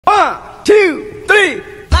2, 3.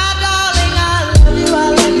 My darling, I love you, I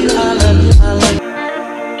love you, I love you, I love you.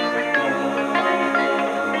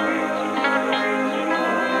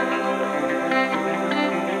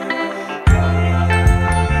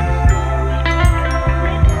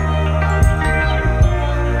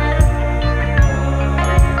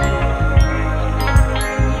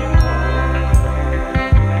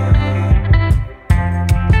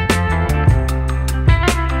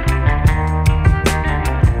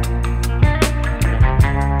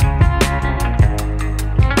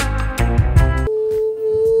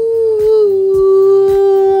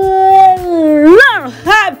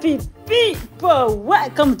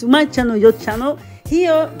 Welcome to my channel, your channel.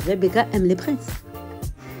 Here, Rebecca aime les princes.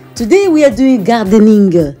 Today we are doing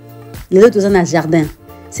gardening. Les autres dans le jardin.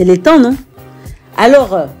 C'est le temps, non?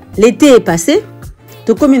 Alors, l'été est passé.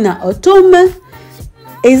 Tout comme il y a automne.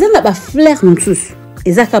 Et ils ont des fleurs non tous.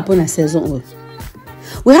 Ils ont pour la saison.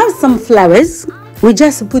 We have some flowers. We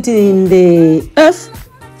just put it in the earth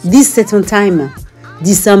this certain time.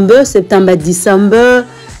 December, September, December.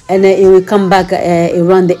 And it will come back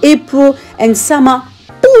around the April and summer.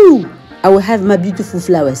 Boom! I will have my beautiful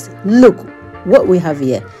flowers. Look what we have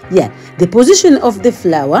here. Yeah, the position of the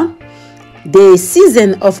flower, the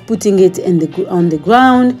season of putting it on the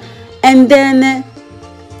ground, and then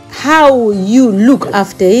how you look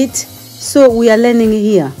after it. So we are learning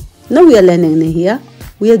here. No, we are learning here.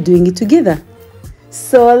 We are doing it together.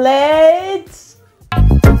 So let's.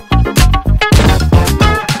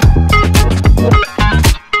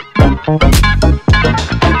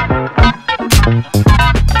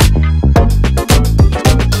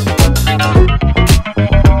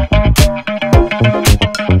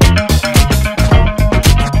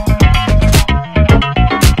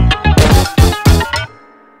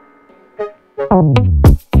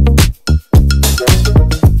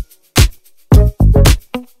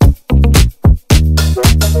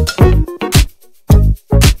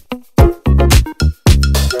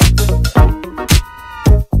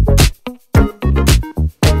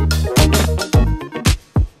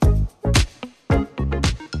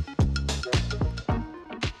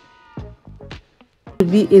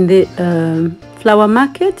 Be in the flower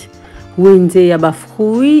market when il y a des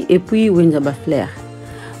fruits et puis when il y a des fleurs.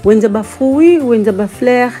 When il y a des fruits, when il y a des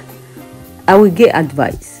fleurs, I will get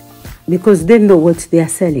advice because they know what they are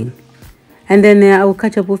selling. And then I will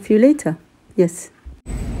catch up with you later. Yes.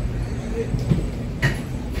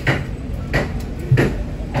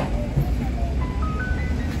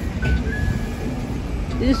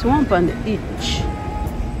 This is £1 each.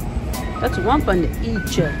 That's £1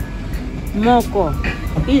 each. Moko.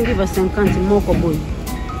 Il livre 50 moko boy.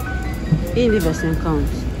 Il livre 50.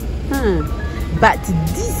 But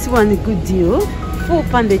this one good deal.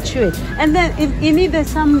 £4 the tray. And then if you need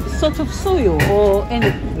some sort of soil or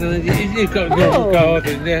anything. No, you've got a little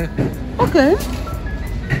garden, yeah. Okay.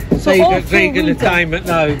 So they get the time at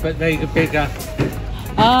no, but they get bigger.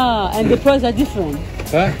 Ah, and the price are different.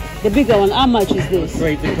 Huh? The bigger one, how much is this?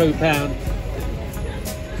 £3 to £2.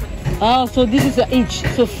 Oh, so this is each.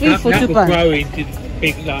 So free for £2. That will grow into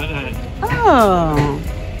big like that. Oh,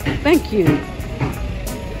 thank you.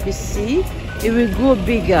 You see, it will grow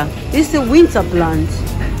bigger. This is a winter plant.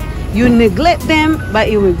 You neglect them, but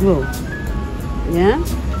it will grow. Yeah.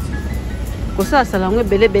 Kosa salangwe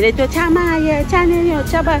bele bele to chama ye chanenyo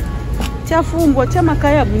chaba chafumbo chama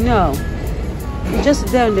kaya no. Just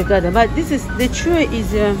there in the garden. But this is the tree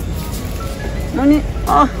is money.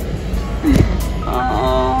 Oh.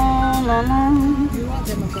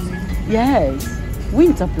 Yes,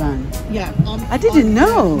 winter plant. Yeah, I didn't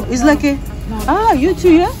know. It's like a you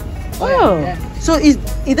too, yeah. Oh, yeah. So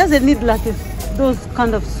it doesn't need like those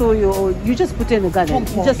kind of soil, or you just put it in the garden.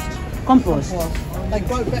 Compost. You just compost. They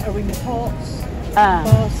grow better in pots,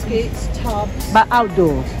 baskets, tubs. But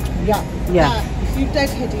outdoors. Yeah. Yeah. If you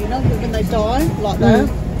deadhead it, you know, when they die like that,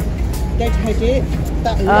 deadhead it.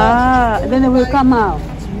 Then it will come out.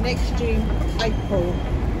 Next June, April.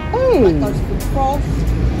 Hey. That goes from frost.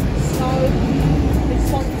 So this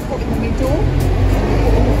one you put in the middle,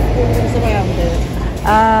 and put the walls around it.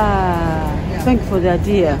 Thank you for the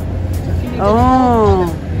idea. So if you need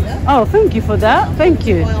Oh, thank you for that. Thank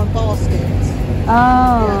you. buy on baskets.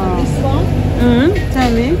 Oh. This one.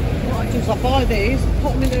 Tell me. What I do is I buy these,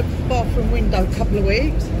 put them in the bathroom window a couple of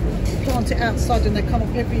weeks, plant it outside, and they come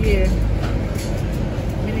up every year.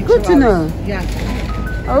 Good to know. Yeah.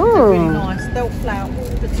 Oh. They're really nice. They'll flower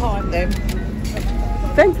all the time then.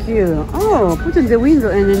 Thank you. Oh, put in the window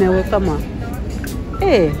and then I will come out.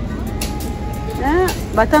 Hey.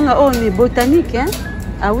 Batanga ni botanique, hein?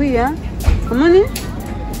 Ah oui, hein? Comment on dit?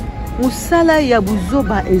 Musala ya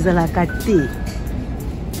buzoba ezalaka te.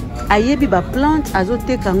 ayebi ba plante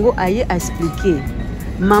azoteka ngo aye expliquer.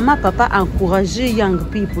 Mama, papa encourager young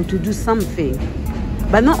people to do something,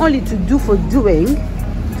 but not only to do for doing,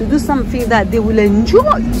 to do something that they will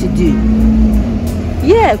enjoy to do.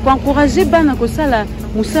 Yeah, ko encourager bana kosala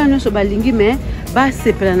musala nyonso balingi me ba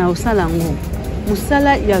sepela na osala ngo.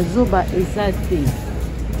 Musala ya zoba ezate.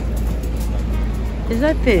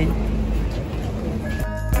 Ezate.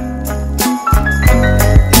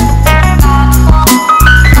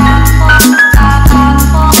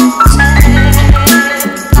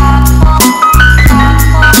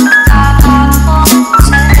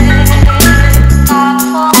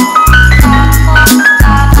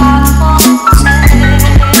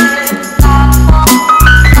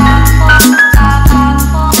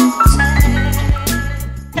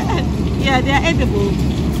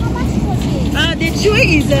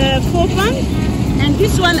 Is 4 pounds, and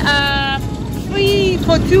this one 3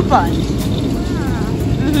 for 2 pounds.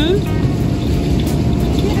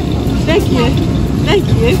 Thank you, thank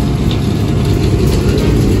you.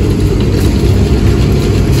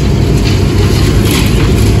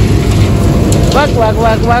 Walk, walk,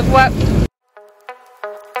 walk, walk, walk.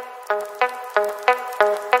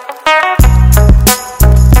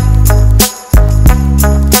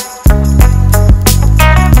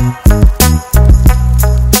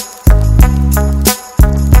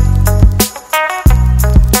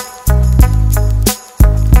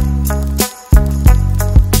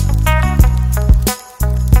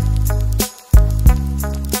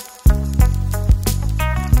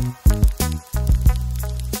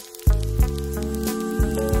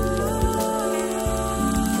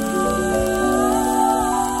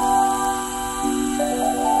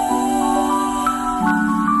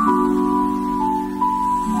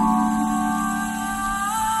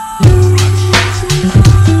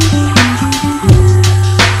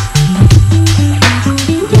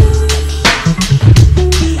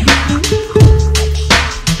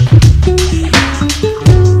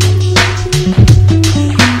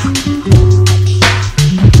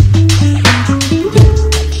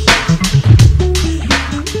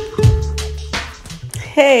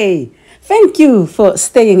 Hey, thank you for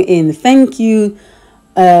staying in. Thank you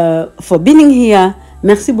for being here.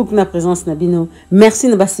 Merci beaucoup na présence Nabino. Merci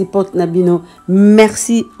na support Nabino.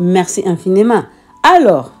 Merci, merci infiniment.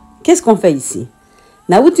 Alors, qu'est-ce qu'on fait ici?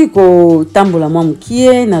 Na uti ko tambola mwa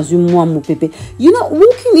mkie, na zumwa mupepe. You know,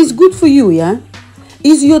 walking is good for you, yeah?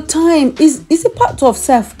 Is your time, is a part of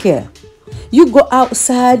self-care. You go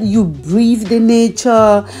outside, you breathe the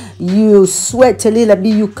nature, you sweat a little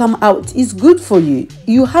bit, you come out. It's good for you.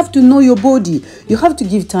 You have to know your body. You have to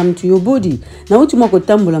give time to your body. Now,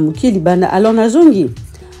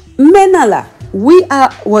 Menala, we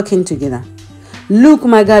are working together. Look,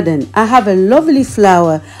 my garden. I have a lovely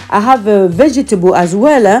flower. I have a vegetable as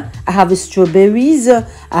well. I have strawberries. I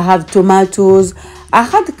have tomatoes. I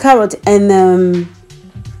had carrot and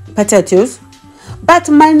potatoes. But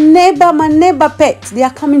my neighbor pet, they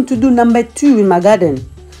are coming to do number 2 in my garden.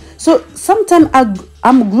 So sometimes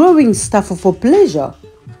I'm growing stuff for pleasure.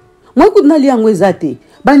 Moi could nali angwezate.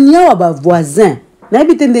 Banyawa ba voisin. Na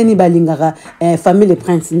bitende ni balingara famille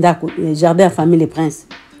prince ndako jardin famille prince.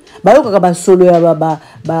 Ba yoka ba solo ya ba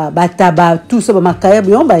taba tout ça ba makaya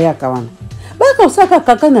bion ba yaka wana. Ba ka osaka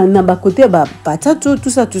kaka na ba côté ba patato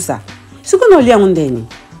tout ça. Siko no lia ndeni.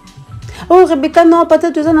 Oh, Rebecca, no,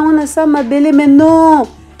 potatoes are not some belly, mais no.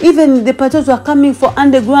 Even the potatoes are coming for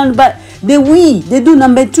underground, but they do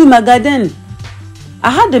number 2 in my garden.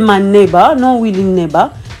 I had my neighbor, no willing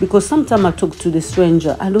neighbor, because sometimes I talk to the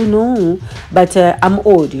stranger. I don't know, but I'm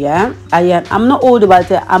old, yeah. I'm not old,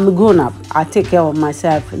 but I'm grown up. I take care of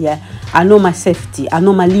myself, yeah. I know my safety. I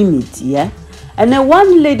know my limit, yeah. And then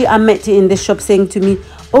one lady I met in the shop saying to me,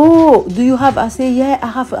 "Oh, do you have?" I say, "Yeah, I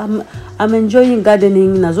have. I'm enjoying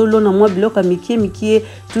gardening. Nazolo na mwa bloka mikie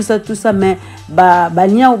tout ça mais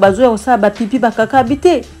banya bazoya osa ba pipi ba kaka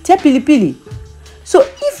habite tia pilipili." So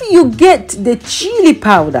if you get the chili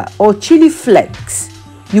powder or chili flakes,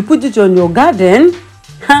 you put it on your garden.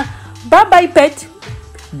 Bye bye pet,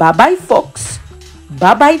 bye bye fox,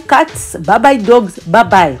 bye bye cats, bye bye dogs, bye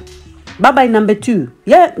bye number 2.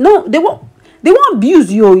 Yeah, no, they won't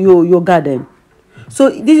abuse your garden. So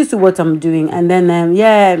this is what I'm doing, and then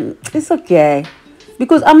yeah, it's okay,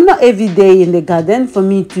 because I'm not every day in the garden for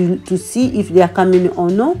me to see if they are coming or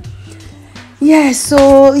no. Yeah,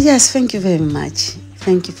 so yes, thank you very much.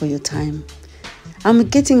 Thank you for your time. I'm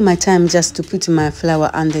getting my time just to put my flower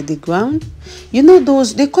under the ground. You know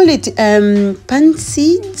those, they call it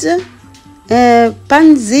pansies,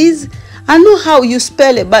 pansies. I know how you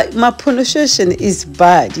spell it, but my pronunciation is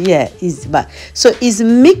bad. Yeah, it's bad. So it's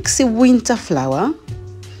mixed winter flower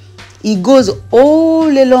it goes all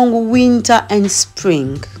along winter and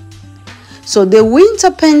spring. So the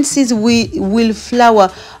winter pansies will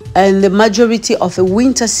flower in the majority of the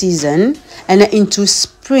winter season and into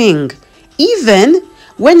spring. Even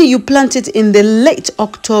when you plant it in the late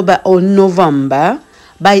October or November,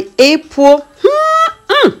 by April,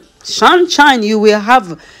 sunshine, you will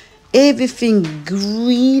have everything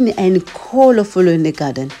green and colorful in the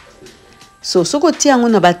garden. So soko tiango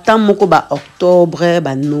na batam moko ba Octobre,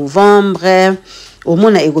 ba Novembre, au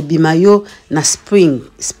mona ego bimayo na spring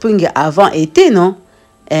avant été, non?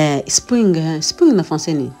 Spring en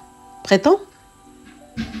français ni printemps?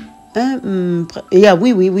 Yeah,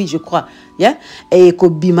 oui, je crois. Yeah? Et eko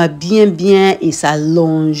bima bien et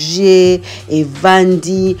s'allonger et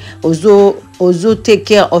vandi ozo take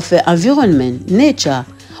care of environment, nature.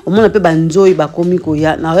 Au mona pe banzoi ba komiko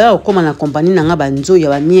ya na ya okoma na compagnie na nga banzoi ya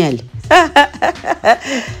ba miel.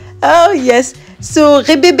 Oh yes. So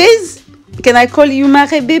rebebes, can I call you my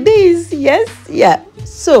rebebes? Yes, yeah.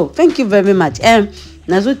 So thank you very much.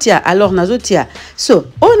 Nazotia, alors nazotia. So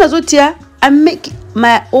nazotia, I make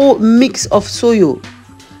my own mix of soil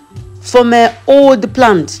from an old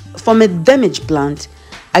plant, from a damaged plant.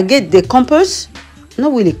 I get the compost,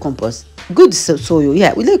 not really compost, good soil.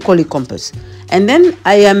 Yeah, we call it compost. And then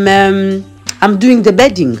I'm doing the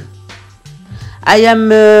bedding. I am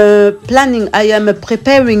planning. I am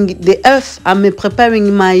preparing the earth. I'm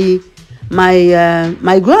preparing my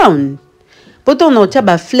ground. Potom on tient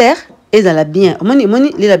ba fleur et ça la bien. Money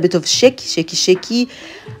little bit of shaky.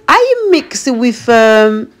 I mix with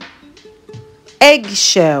egg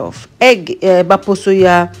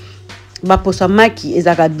baposoya maki et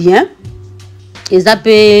ça va bien. Et ça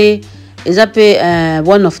peut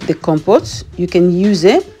one of the compost. You can use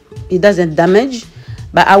it. It doesn't damage.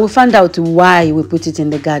 But I will find out why we put it in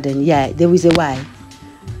the garden. Yeah, there is a why.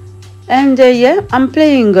 And yeah, I'm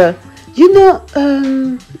playing.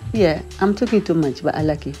 Yeah, I'm talking too much, but I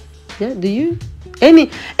like it. Yeah, do you? Any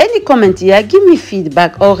comment? Yeah, give me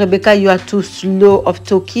feedback. Or Rebecca, you are too slow of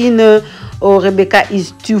talking. Or Rebecca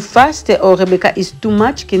is too fast. Or Rebecca is too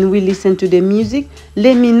much. Can we listen to the music?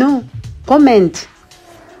 Let me know. Comment.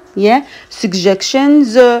 Yeah,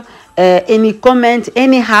 suggestions. Any comment,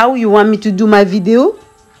 anyhow you want me to do my video,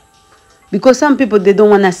 because some people, they don't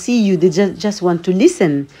want to see you, they just want to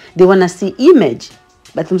listen, they want to see image.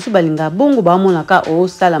 But msubalinga bongo ba mona ka o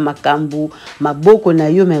sala makambu maboko na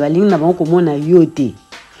yo me balinga ba ko mona yote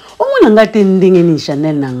omona ngate ndenge ni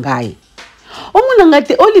Chanel na ngai omona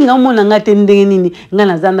ngate olinga omona ngate ndenge nini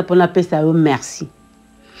ngana zanda pona pesa yo merci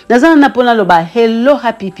nazana pona loba hello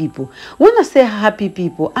happy people. When I say happy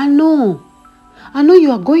people, I know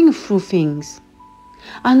you are going through things.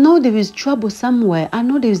 I know there is trouble somewhere. I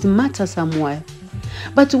know there is matter somewhere.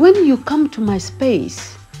 But when you come to my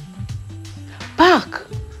space, park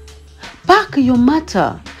your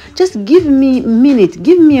matter. Just give me a minute.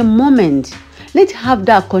 Give me a moment. Let's have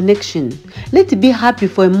that connection. Let's be happy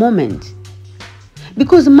for a moment.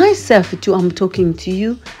 Because myself too, I'm talking to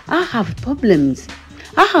you. I have problems.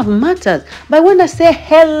 I have matters. But when I say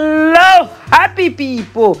hello, happy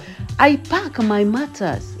people, I pack my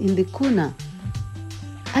matters in the corner.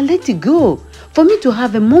 I let it go for me to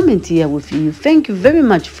have a moment here with you. Thank you very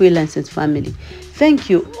much, Freelancers family. Thank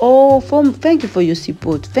you all. Thank you for your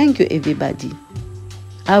support. Thank you, everybody.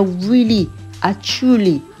 I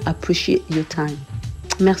truly appreciate your time.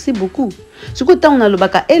 Merci beaucoup. Ce que on a le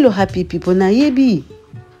baka hello happy people na yebi.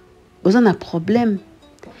 Oza na problème.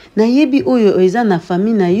 Na yebi oyo eza na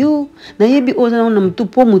famille na yo. Na yebi oza na mtu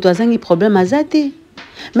po mutu azangi problème azate.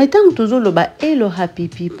 Mais tant que tozo loba hello happy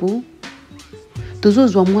people, tozo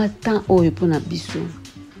zwa mwa temps oyo pona biso.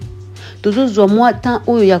 Tozo zwa mwa temps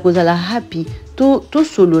oyo ya kozala happy, to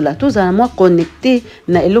solola, to zala mwa connecté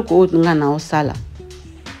na eloko oyo nga na osala.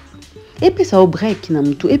 Et puis ça au break na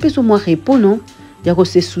mtu, et puis so mwa repos non, ya ko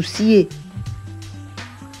se soucier.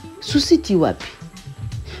 Souci ti wapi?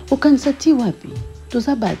 Okanisa ti wapi?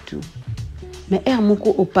 Toza batu. Mais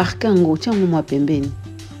moko o parkango tiango mwa pembeni.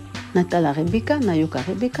 Natala Rebecca, Nayoka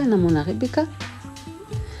Rebecca, Namona Rebecca.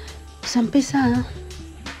 Ça me fait ça, hein?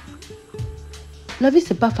 La vie,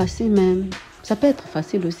 c'est pas facile, même. Ça peut être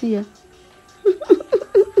facile aussi, hein?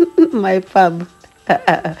 My femme.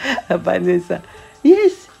 Vanessa.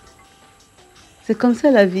 Yes. C'est comme ça,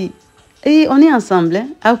 la vie. Et on est ensemble, hein?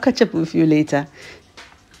 I'll catch up with you later.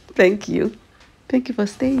 Thank you. Thank you for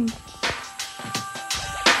staying.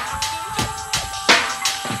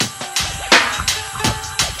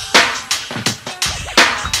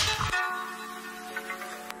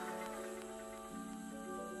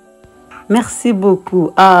 Merci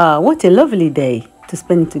beaucoup. Ah, what a lovely day to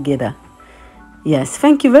spend together. Yes,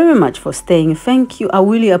 thank you very much for staying. Thank you. I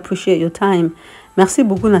really appreciate your time. Merci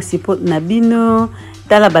beaucoup na support Nabino.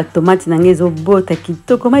 Tala ba tomate nangezo bota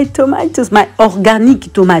kitoko. My tomatoes, my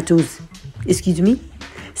organic tomatoes. Excuse me.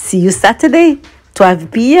 See you Saturday,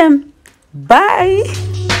 12 p.m. Bye.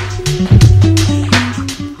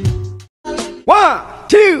 1,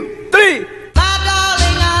 2,